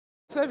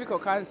Cervical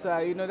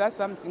cancer, that's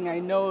something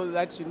I know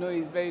that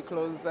is very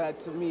close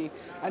to me,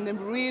 and I'm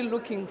really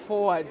looking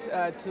forward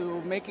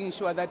to making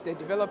sure that the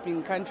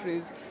developing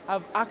countries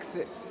have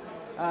access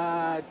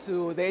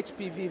to the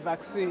HPV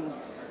vaccine.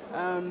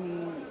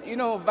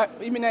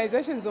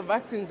 Immunizations of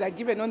vaccines are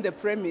given on the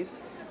premise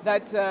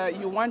that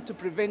you want to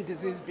prevent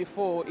disease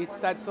before it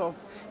starts off.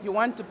 You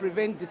want to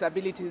prevent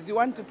disabilities, you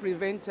want to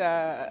prevent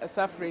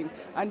suffering,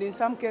 and in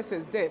some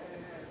cases death.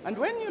 And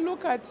when you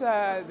look at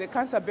the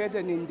cancer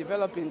burden in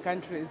developing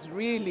countries,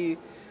 really,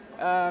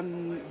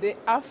 the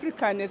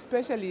African,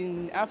 especially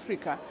in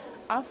Africa,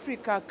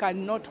 Africa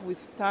cannot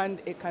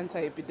withstand a cancer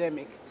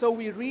epidemic. So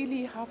we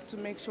really have to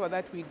make sure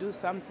that we do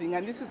something.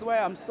 And this is why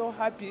I'm so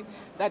happy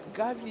that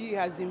GAVI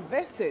has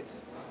invested,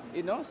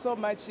 so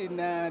much in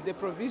the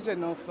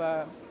provision of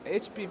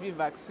HPV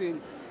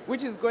vaccine,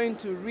 which is going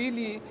to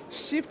really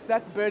shift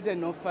that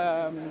burden of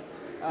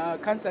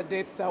cancer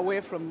deaths away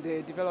from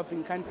the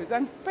developing countries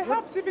and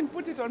perhaps even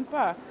put it on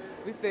par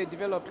with the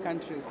developed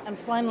countries. And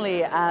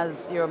finally,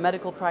 as you're a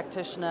medical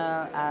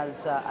practitioner,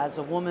 as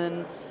a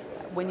woman,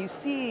 when you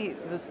see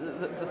the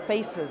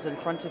faces in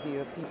front of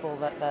you of people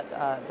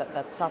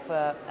that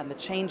suffer and the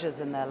changes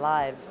in their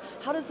lives,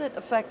 how does it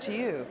affect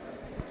you?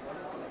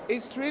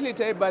 It's really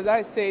terrible. As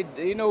I said,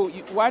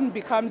 one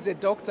becomes a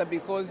doctor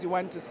because you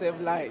want to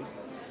save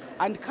lives.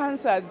 And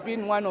cancer has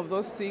been one of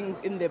those things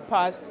in the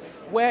past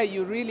where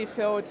you really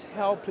felt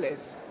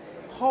helpless,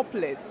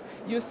 hopeless.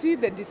 You see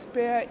the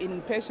despair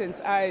in patients'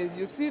 eyes,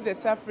 you see the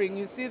suffering,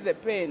 you see the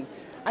pain,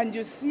 and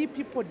you see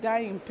people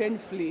dying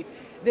painfully.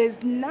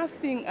 There's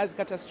nothing as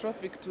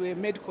catastrophic to a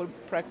medical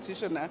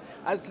practitioner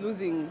as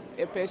losing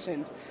a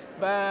patient.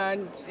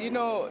 But,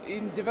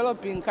 in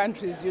developing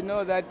countries,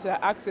 that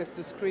access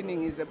to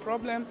screening is a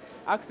problem.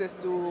 Access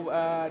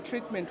to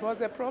treatment was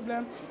a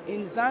problem.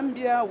 In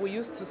Zambia, we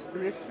used to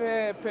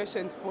refer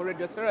patients for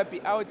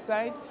radiotherapy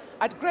outside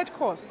at great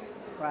cost.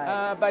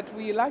 Right. But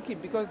we're lucky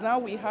because now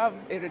we have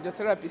a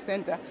radiotherapy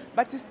center,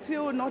 but it's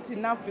still not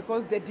enough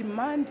because the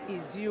demand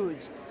is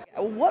huge.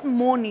 What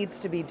more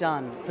needs to be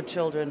done for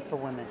children, for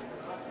women?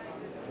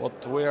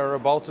 What we are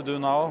about to do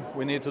now,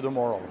 we need to do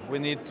more. We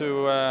need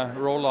to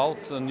roll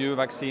out new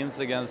vaccines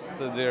against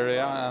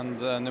diarrhea and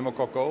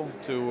pneumococcal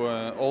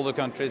to all the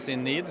countries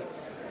in need,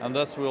 and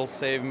thus we'll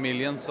save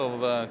millions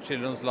of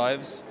children's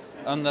lives.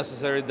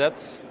 Unnecessary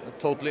deaths,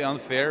 totally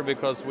unfair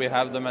because we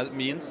have the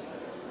means.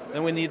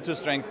 Then we need to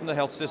strengthen the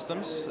health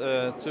systems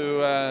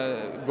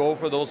to go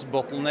for those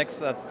bottlenecks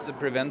that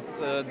prevent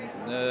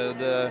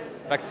the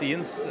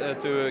vaccines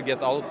to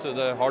get out to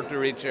the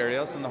hard-to-reach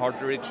areas and the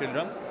hard-to-reach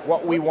children.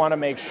 What we want to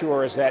make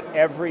sure is that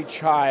every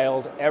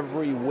child,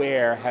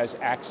 everywhere, has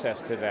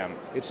access to them.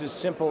 It's as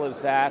simple as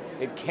that.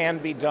 It can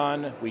be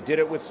done. We did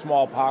it with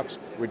smallpox.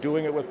 We're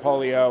doing it with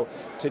polio.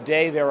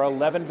 Today there are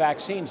 11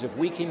 vaccines. If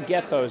we can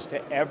get those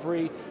to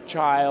every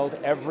child,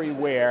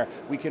 everywhere,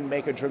 we can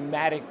make a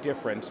dramatic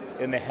difference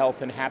in the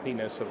health and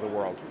happiness of the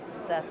world.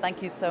 Seth,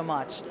 thank you so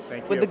much.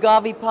 Thank you. With the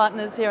GAVI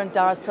Partners here in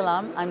Dar es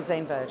Salaam, I'm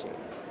Zain Verjee.